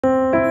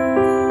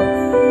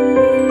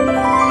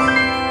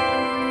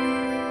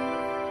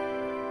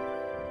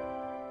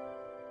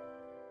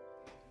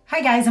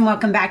Hi guys, and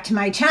welcome back to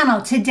my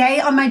channel. Today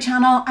on my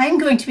channel, I'm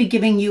going to be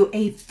giving you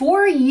a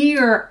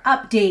 4-year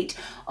update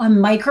on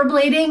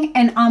microblading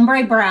and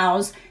ombre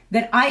brows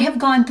that I have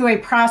gone through a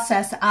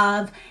process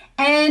of,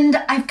 and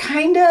I've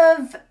kind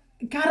of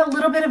got a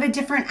little bit of a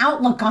different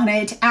outlook on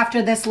it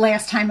after this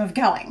last time of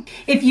going.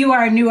 If you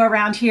are new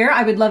around here,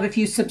 I would love if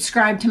you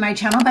subscribe to my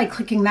channel by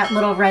clicking that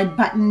little red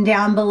button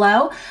down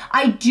below.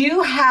 I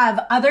do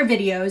have other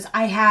videos.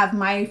 I have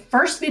my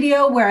first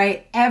video where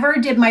I ever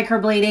did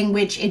microblading,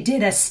 which it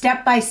did a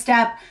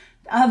step-by-step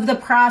of the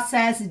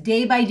process,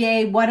 day by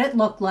day, what it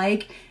looked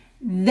like.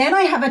 Then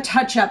I have a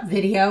touch-up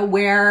video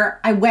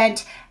where I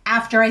went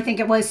after, I think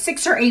it was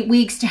 6 or 8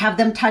 weeks to have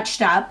them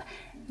touched up.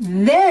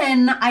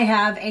 Then I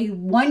have a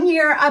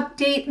 1-year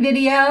update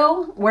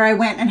video where I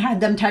went and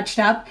had them touched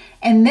up.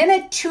 And then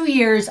at 2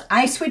 years,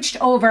 I switched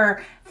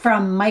over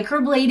from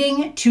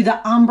microblading to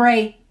the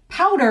ombre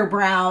powder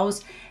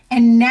brows.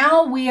 And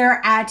now we are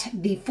at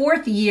the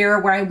 4th year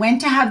where I went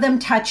to have them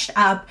touched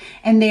up,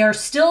 and they are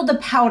still the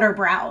powder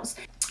brows.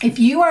 If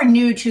you are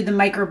new to the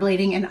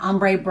microblading and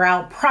ombre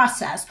brow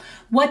process,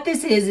 what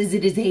this is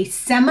it is a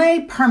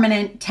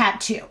semi-permanent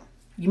tattoo.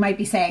 You might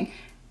be saying,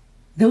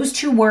 those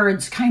two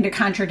words kind of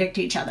contradict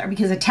each other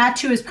because a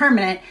tattoo is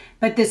permanent,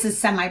 but this is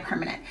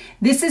semi-permanent.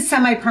 This is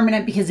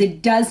semi-permanent because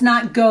it does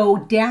not go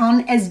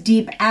down as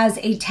deep as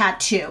a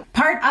tattoo.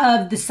 Part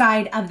of the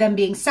side of them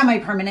being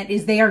semi-permanent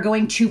is they are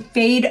going to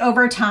fade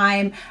over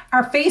time.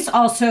 Our face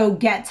also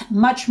gets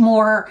much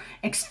more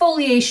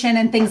exfoliation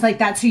and things like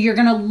that, so you're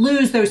gonna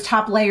lose those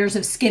top layers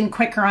of skin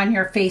quicker on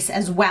your face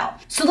as well.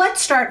 So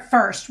let's start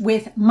first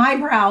with my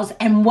brows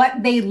and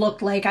what they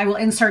look like. I will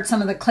insert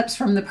some of the clips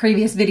from the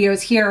previous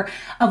videos here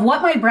of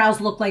what my brows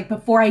looked like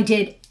before I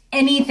did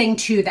anything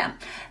to them.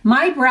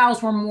 My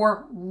brows were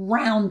more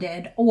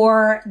rounded,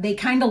 or they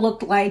kind of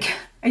looked like,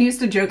 I used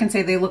to joke and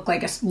say they looked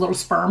like a little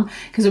sperm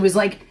because it was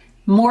like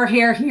more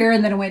hair here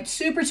and then it went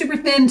super, super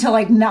thin to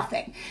like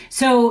nothing.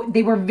 So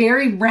they were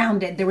very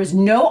rounded. There was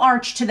no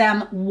arch to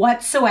them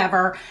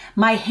whatsoever.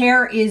 My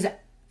hair is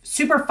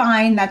super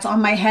fine. That's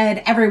on my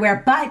head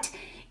everywhere, but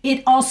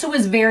it also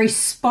is very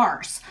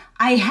sparse.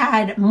 I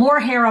had more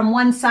hair on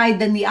one side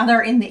than the other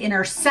in the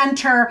inner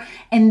center,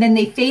 and then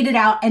they faded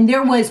out, and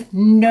there was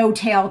no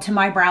tail to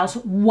my brows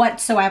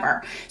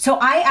whatsoever. So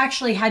I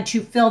actually had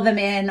to fill them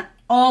in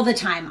all the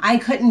time. I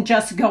couldn't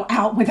just go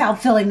out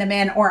without filling them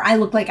in, or I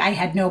looked like I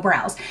had no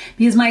brows,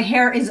 because my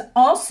hair is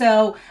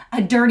also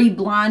a dirty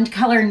blonde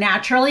color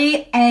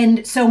naturally,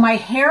 and so my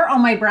hair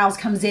on my brows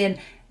comes in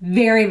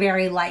very,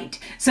 very light.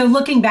 So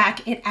looking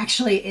back, it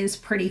actually is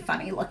pretty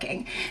funny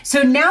looking.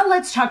 So now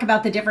let's talk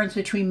about the difference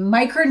between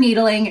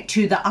microneedling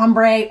to the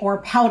ombre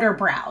or powder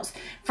brows.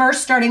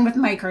 First, starting with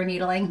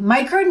microneedling.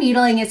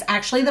 Microneedling is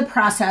actually the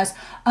process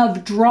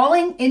of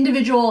drawing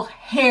individual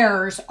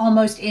hairs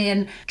almost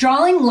in,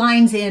 drawing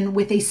lines in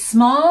with a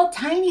small,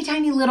 tiny,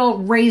 tiny little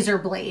razor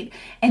blade.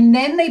 And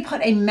then they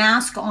put a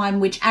mask on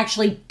which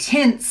actually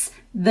tints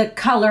the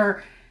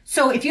color.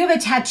 So if you have a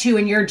tattoo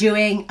and you're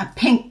doing a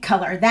pink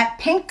color, that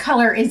pink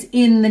color is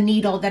in the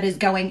needle that is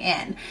going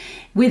in.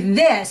 With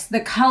this,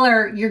 the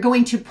color, you're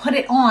going to put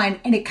it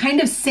on and it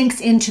kind of sinks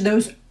into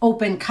those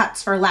open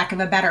cuts, for lack of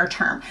a better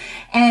term.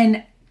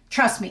 And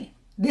trust me,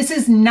 this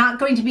is not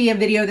going to be a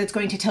video that's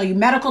going to tell you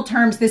medical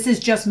terms. This is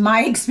just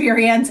my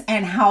experience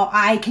and how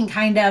I can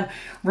kind of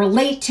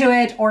relate to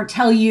it or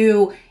tell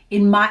you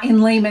in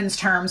layman's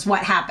terms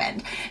what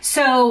happened.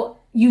 So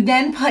you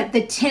then put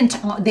the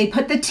tint on, they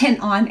put the tint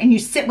on and you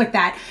sit with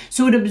that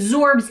so it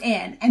absorbs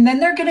in. And then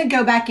they're gonna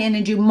go back in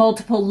and do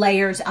multiple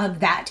layers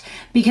of that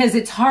because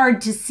it's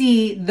hard to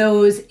see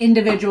those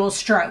individual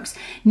strokes.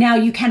 Now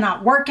you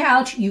cannot work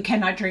out, you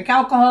cannot drink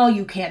alcohol,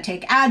 you can't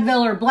take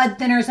Advil or blood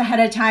thinners ahead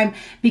of time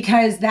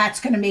because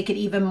that's gonna make it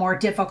even more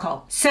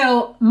difficult.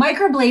 So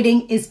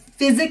microblading is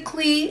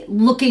physically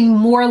looking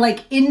more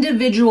like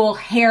individual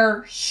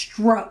hair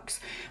strokes,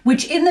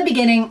 which in the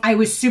beginning I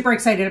was super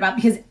excited about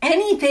because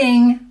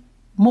anything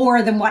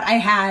more than what I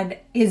had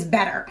is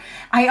better.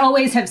 I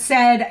always have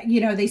said, you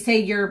know, they say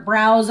your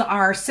brows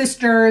are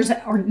sisters,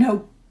 or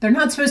no, they're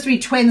not supposed to be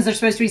twins, they're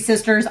supposed to be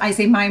sisters. I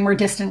say mine were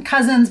distant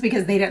cousins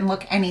because they didn't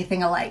look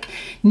anything alike.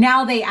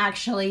 Now they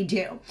actually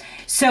do.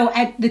 So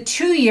at the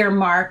 2-year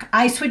mark,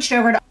 I switched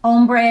over to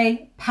ombre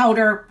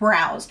powder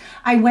brows.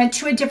 I went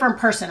to a different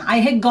person. I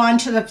had gone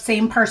to the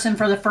same person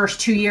for the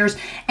first 2 years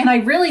and I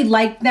really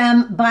liked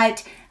them,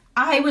 but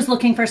I was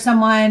looking for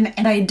someone,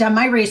 and I had done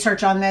my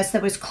research on this,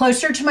 that was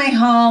closer to my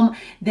home,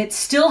 that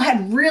still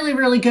had really,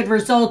 really good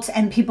results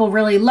and people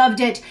really loved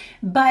it,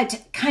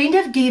 but kind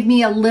of gave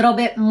me a little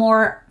bit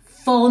more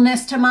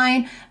fullness to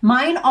mine.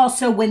 Mine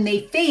also, when they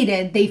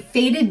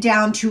faded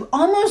down to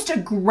almost a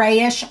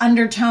grayish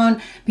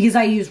undertone because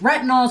I use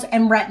retinols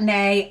and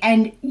Retin-A,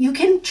 and you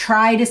can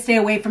try to stay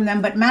away from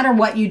them, but no matter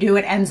what you do,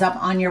 it ends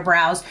up on your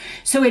brows.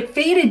 So it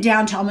faded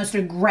down to almost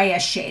a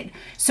grayish shade.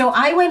 So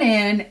I went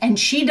in and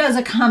she does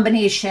a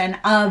combination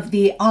of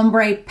the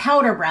ombre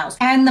powder brows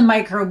and the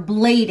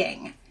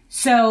microblading.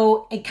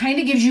 So it kind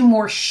of gives you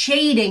more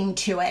shading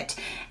to it.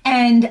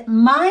 And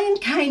mine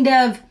kind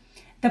of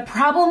The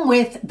problem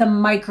with the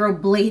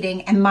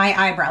microblading and my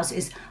eyebrows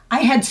is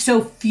I had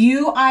so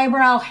few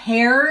eyebrow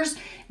hairs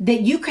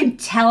that you could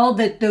tell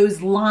that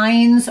those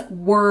lines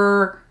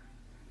were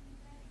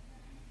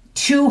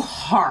too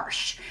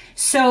harsh.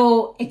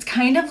 So it's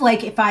kind of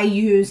like if I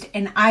used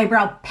an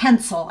eyebrow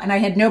pencil and I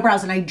had no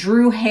brows and I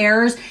drew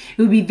hairs, it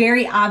would be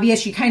very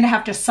obvious. You kind of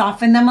have to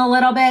soften them a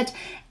little bit.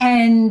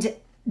 And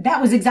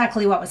that was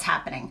exactly what was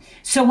happening.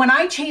 So when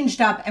I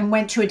changed up and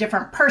went to a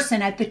different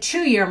person at the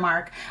 2-year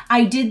mark,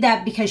 I did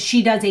that because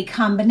she does a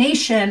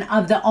combination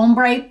of the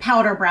ombre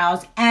powder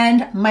brows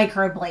and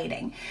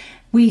microblading.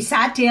 We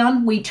sat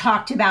down, we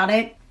talked about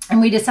it,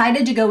 and we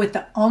decided to go with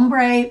the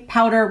ombre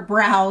powder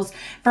brows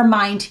for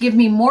mine to give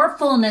me more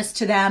fullness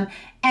to them,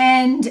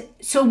 and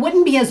so it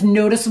wouldn't be as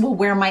noticeable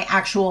where my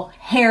actual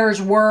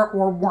hairs were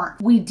or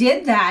weren't. We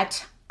did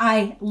that.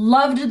 I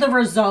loved the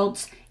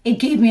results. It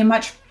gave me a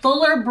much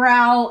fuller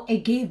brow.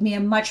 It gave me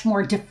a much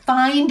more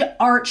defined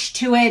arch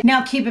to it.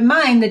 Now, keep in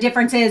mind, the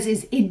difference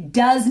is it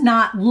does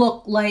not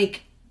look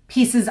like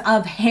pieces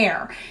of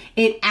hair.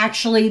 It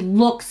actually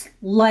looks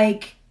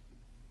like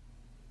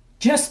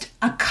just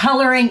a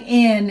coloring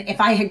in,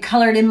 if I had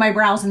colored in my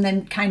brows and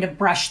then kind of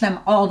brushed them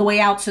all the way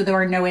out so there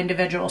were no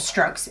individual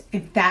strokes,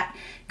 if that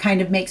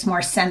kind of makes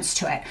more sense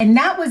to it. And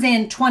that was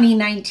in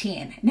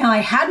 2019. Now I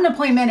had an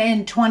appointment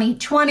in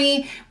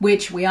 2020,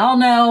 which we all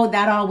know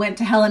that all went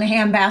to hell in a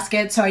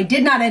handbasket. So I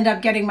did not end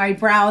up getting my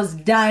brows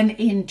done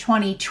in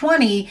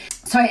 2020.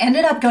 So I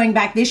ended up going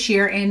back this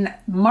year in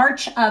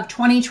March of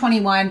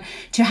 2021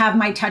 to have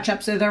my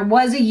touch-up. So there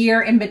was a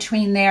year in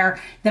between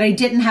there that I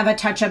didn't have a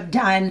touch-up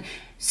done.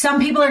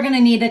 Some people are going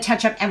to need a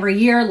touch-up every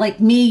year,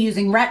 like me,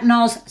 using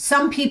retinols.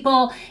 Some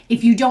people,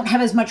 if you don't have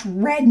as much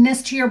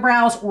redness to your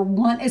brows or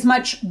want as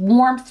much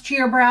warmth to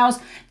your brows,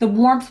 the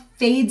warmth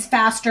fades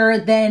faster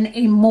than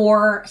a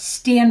more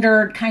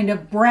standard kind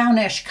of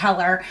brownish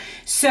color.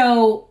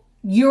 So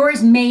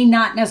yours may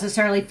not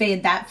necessarily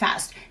fade that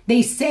fast.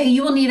 They say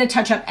you will need a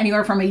touch-up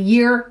anywhere from a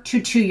year to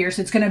 2 years.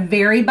 It's going to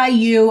vary by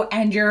you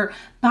and your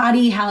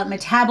body, how it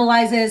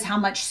metabolizes, how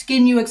much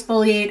skin you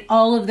exfoliate,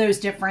 all of those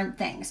different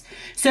things.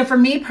 So for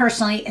me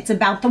personally, it's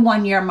about the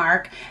 1-year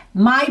mark.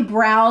 My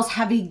brows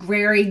have a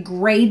very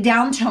gray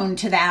down tone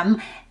to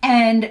them.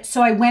 And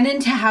so I went in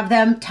to have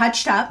them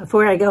touched up.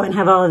 Before I go and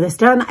have all of this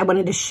done, I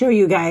wanted to show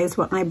you guys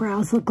what my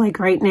brows look like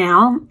right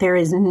now. There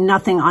is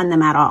nothing on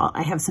them at all.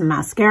 I have some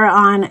mascara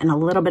on and a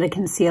little bit of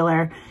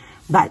concealer,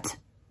 but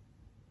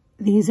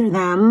these are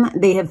them.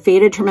 They have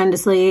faded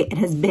tremendously. It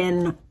has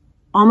been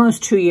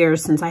almost 2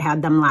 years since I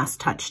had them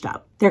last touched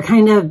up. They're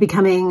kind of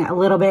becoming a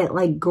little bit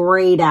like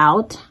grayed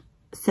out.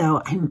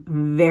 So I'm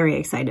very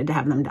excited to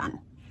have them done.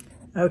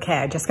 Okay,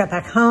 I just got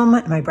back home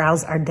and my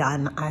brows are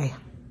done. I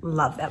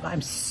love them.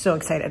 I'm so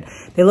excited.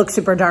 They look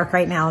super dark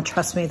right now.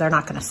 Trust me, they're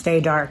not going to stay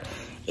dark.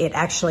 It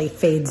actually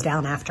fades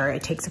down after.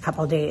 It takes a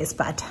couple of days,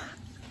 but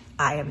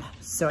I am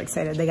so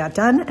excited they got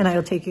done, and I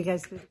will take you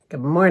guys through.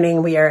 Good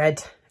morning. We are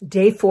at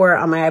day 4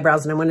 on my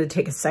eyebrows, and I wanted to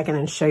take a second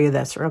and show you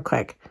this real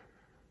quick.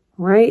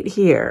 Right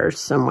here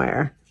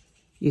somewhere,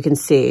 you can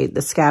see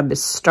the scab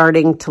is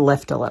starting to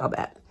lift a little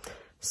bit.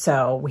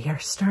 So we are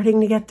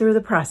starting to get through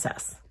the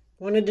process.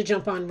 Wanted to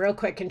jump on real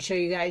quick and show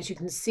you guys. You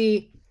can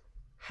see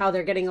how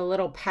they're getting a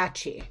little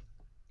patchy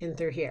in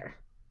through here.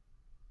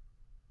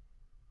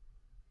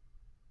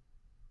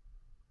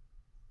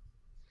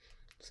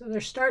 So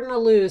they're starting to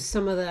lose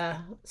some of the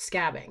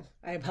scabbing.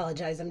 I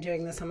apologize, I'm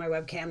doing this on my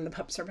webcam. The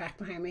pups are back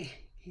behind me.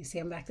 You see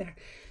them back there.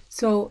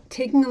 So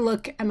taking a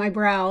look at my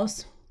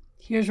brows,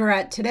 here's where we're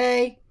at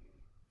today.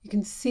 You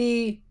can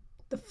see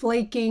the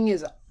flaking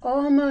is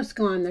almost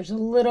gone. There's a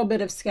little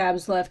bit of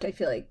scabs left. I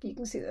feel like you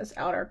can see this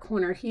outer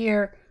corner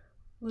here,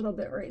 a little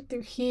bit right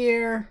through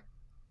here,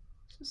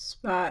 a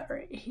spot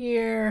right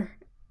here.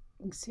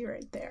 You can see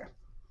right there.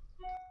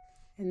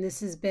 And this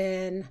has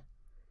been,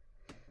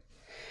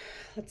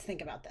 let's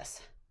think about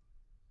this.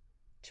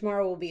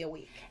 Tomorrow will be a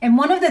week. And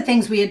one of the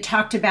things we had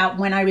talked about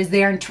when I was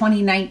there in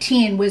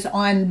 2019 was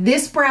on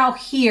this brow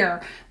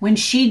here, when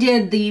she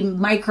did the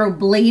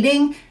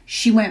microblading,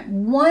 she went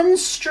one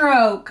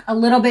stroke a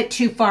little bit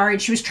too far,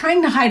 and she was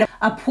trying to hide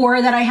a pore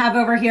that I have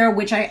over here,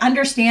 which I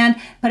understand,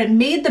 but it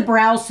made the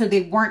brows so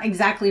they weren't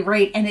exactly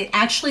right, and it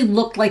actually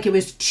looked like it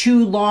was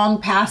too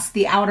long past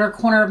the outer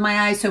corner of my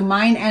eye. So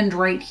mine end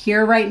right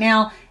here right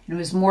now, and it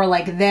was more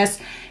like this.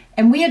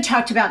 And we had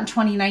talked about in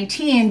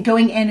 2019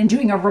 going in and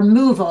doing a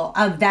removal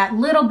of that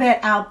little bit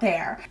out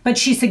there. But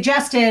she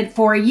suggested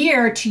for a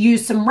year to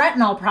use some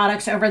retinol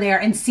products over there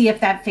and see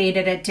if that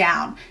faded it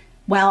down.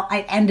 Well,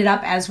 I ended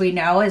up, as we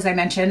know, as I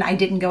mentioned, I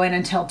didn't go in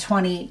until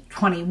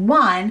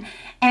 2021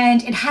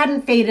 and it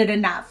hadn't faded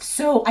enough.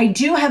 So I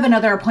do have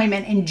another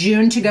appointment in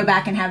June to go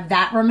back and have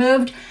that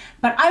removed.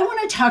 But I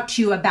want to talk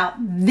to you about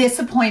this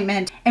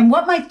appointment and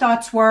what my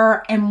thoughts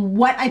were and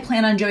what I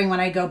plan on doing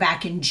when I go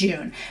back in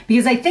June.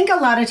 Because I think a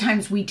lot of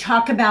times we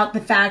talk about the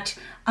fact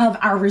of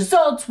our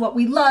results, what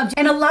we loved,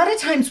 and a lot of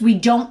times we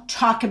don't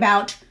talk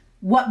about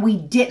what we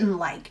didn't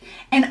like.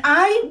 And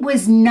I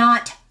was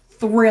not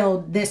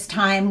thrilled this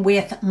time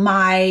with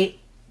my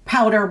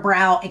powder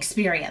brow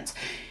experience.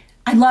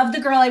 I love the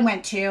girl I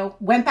went to.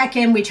 Went back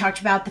in, we talked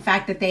about the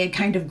fact that they had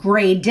kind of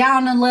grayed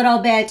down a little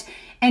bit,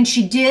 and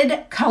she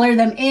did color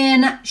them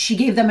in. She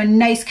gave them a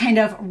nice kind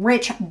of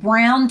rich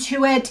brown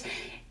to it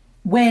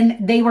when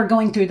they were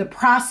going through the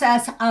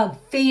process of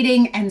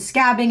fading and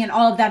scabbing and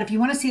all of that. If you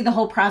want to see the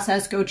whole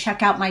process, go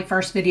check out my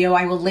first video.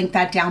 I will link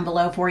that down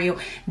below for you.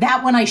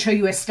 That one, I show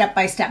you a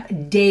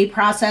step-by-step day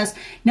process.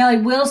 Now, I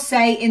will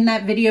say in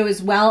that video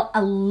as well,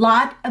 a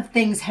lot of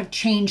things have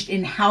changed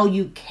in how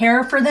you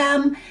care for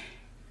them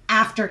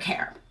after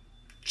care.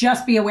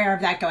 Just be aware of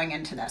that going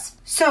into this.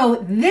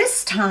 So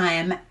this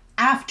time,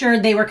 after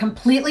they were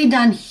completely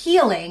done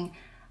healing,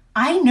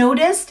 I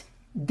noticed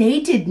they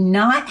did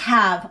not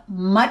have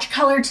much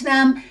color to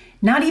them,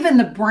 not even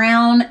the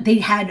brown. They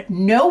had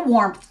no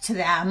warmth to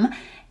them,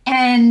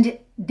 and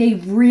they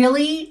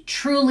really,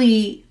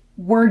 truly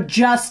were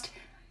just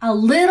a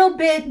little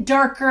bit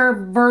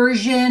darker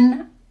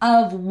version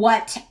of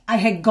what I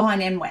had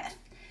gone in with.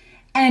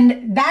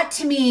 And that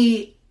to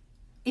me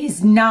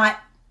is not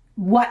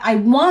what I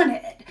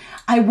wanted.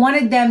 I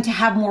wanted them to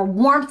have more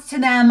warmth to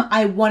them.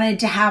 I wanted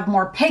to have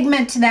more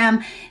pigment to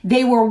them.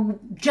 They were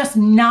just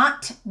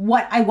not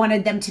what I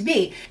wanted them to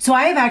be. So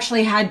I have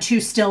actually had to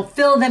still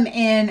fill them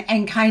in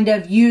and kind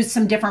of use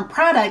some different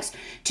products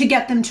to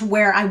get them to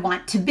where I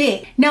want to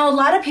be. Now, a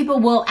lot of people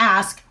will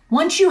ask,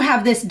 once you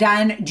have this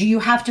done, do you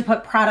have to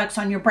put products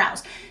on your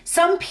brows?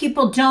 Some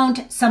people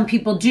don't, some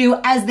people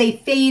do. As they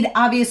fade,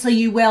 obviously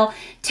you will.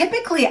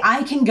 Typically,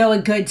 I can go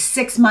a good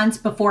 6 months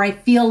before I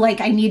feel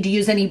like I need to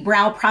use any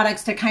brow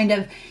products to kind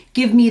of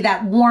give me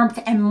that warmth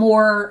and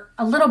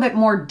a little bit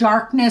more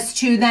darkness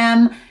to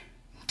them.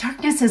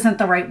 Darkness isn't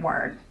the right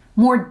word.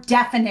 More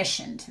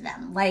definition to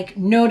them, like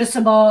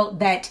noticeable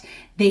that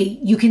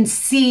you can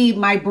see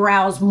my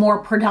brows more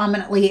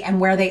predominantly and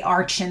where they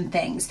arch and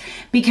things,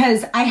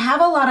 because I have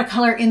a lot of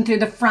color in through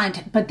the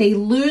front, but they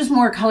lose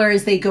more color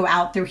as they go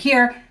out through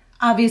here.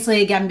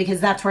 Obviously, again, because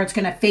that's where it's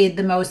going to fade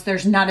the most.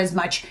 There's not as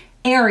much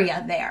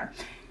area there.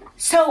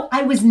 So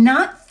I was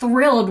not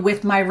thrilled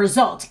with my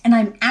results, and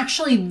I'm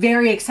actually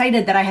very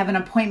excited that I have an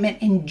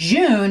appointment in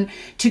June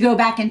to go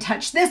back and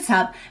touch this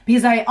up,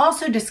 because I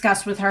also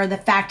discussed with her the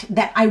fact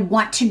that I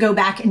want to go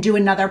back and do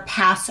another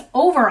pass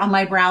over on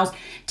my brows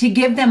to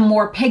give them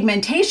more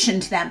pigmentation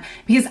to them,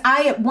 because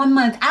I, 1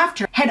 month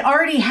after, had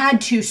already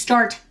had to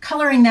start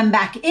coloring them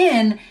back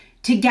in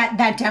to get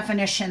that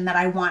definition that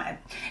I wanted.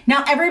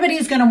 Now,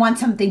 everybody's gonna want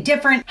something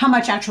different, how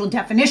much actual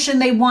definition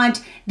they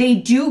want. They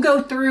do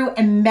go through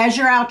and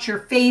measure out your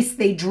face.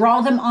 They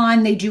draw them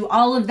on, they do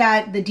all of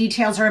that. The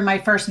details are in my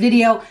first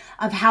video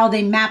of how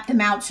they map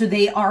them out so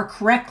they are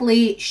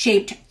correctly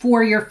shaped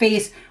for your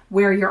face,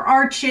 where your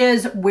arch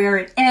is, where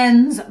it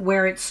ends,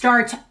 where it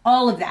starts,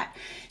 all of that.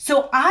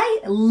 So I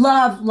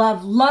love,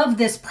 love, love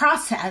this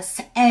process,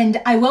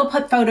 and I will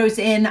put photos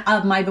in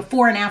of my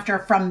before and after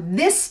from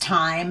this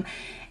time.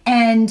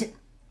 And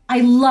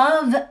I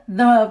love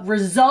the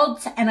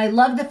results, and I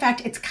love the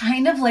fact it's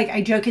kind of like,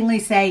 I jokingly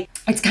say,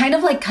 it's kind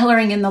of like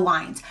coloring in the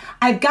lines.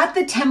 I've got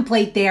the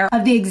template there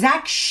of the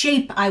exact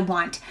shape I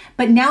want,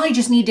 but now I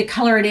just need to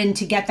color it in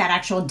to get that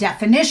actual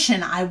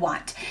definition I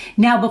want.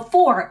 Now,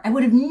 before, I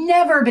would have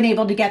never been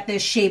able to get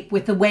this shape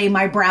with the way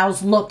my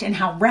brows looked and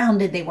how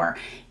rounded they were.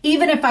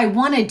 Even if I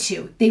wanted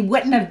to, they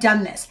wouldn't have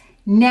done this.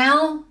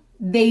 Now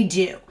they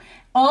do.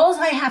 All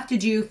I have to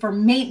do for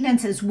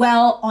maintenance as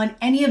well on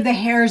any of the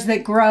hairs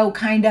that grow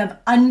kind of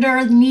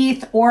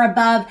underneath or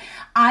above,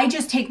 I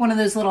just take one of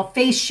those little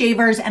face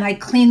shavers and I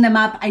clean them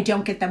up. I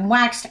don't get them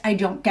waxed. I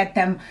don't pluck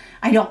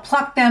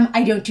them.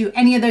 I don't do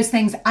any of those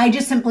things. I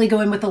just simply go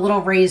in with a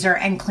little razor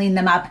and clean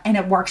them up, and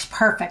it works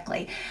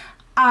perfectly.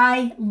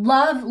 I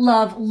love,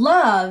 love,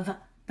 love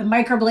the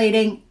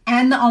microblading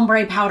and the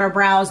ombre powder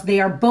brows.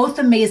 They are both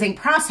amazing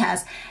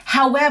process.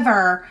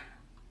 However,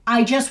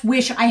 I just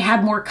wish I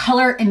had more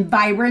color and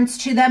vibrance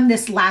to them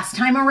this last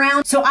time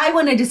around. So I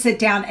wanted to sit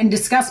down and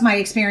discuss my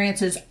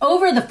experiences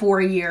over the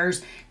 4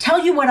 years,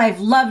 tell you what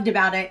I've loved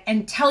about it,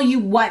 and tell you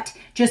what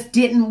just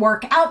didn't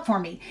work out for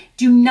me.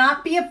 Do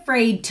not be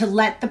afraid to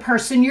let the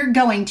person you're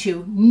going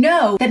to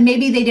know that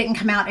maybe they didn't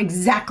come out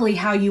exactly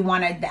how you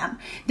wanted them.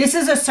 This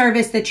is a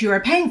service that you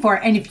are paying for,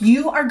 and if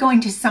you are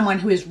going to someone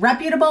who is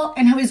reputable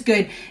and who is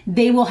good,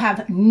 they will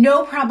have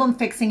no problem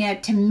fixing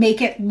it to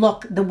make it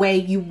look the way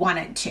you want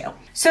it to.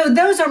 So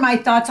those are my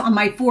thoughts on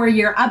my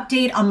 4-year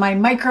update on my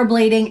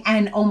microblading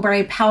and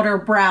ombre powder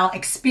brow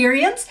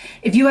experience.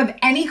 If you have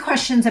any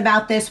questions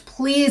about this,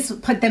 please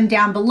put them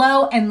down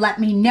below and let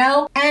me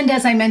know. And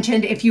as I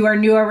mentioned, if you are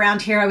new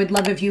around here, I would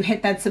love if you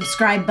hit that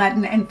subscribe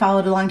button and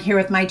followed along here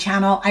with my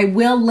channel. I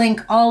will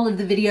link all of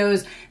the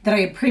videos that I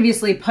had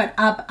previously put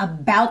up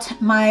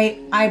about my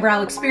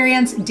eyebrow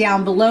experience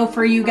down below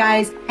for you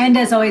guys. And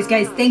as always,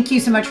 guys, thank you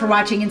so much for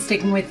watching and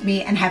sticking with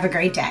me, and have a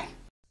great day.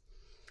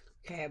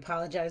 Okay, I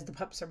apologize. The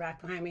pups are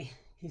back behind me.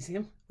 You see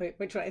them? Wait,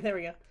 which way? There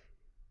we go.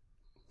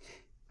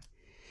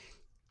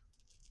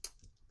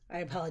 I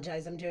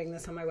apologize. I'm doing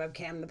this on my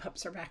webcam. The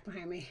pups are back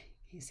behind me.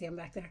 You see them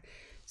back there.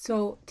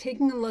 So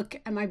taking a look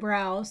at my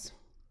brows,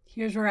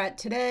 here's where we're at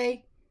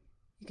today.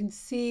 You can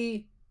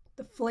see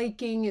The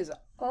flaking is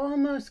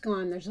almost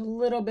gone. There's a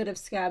little bit of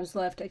scabs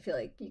left. I feel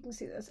like you can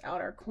see this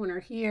outer corner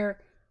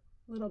here,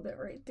 a little bit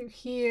right through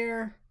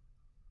here,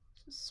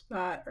 a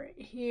spot right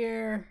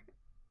here.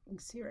 You can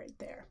see right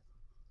there.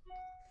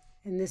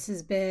 And this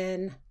has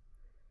been,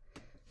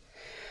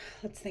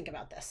 let's think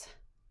about this.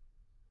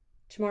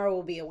 Tomorrow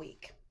will be a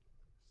week.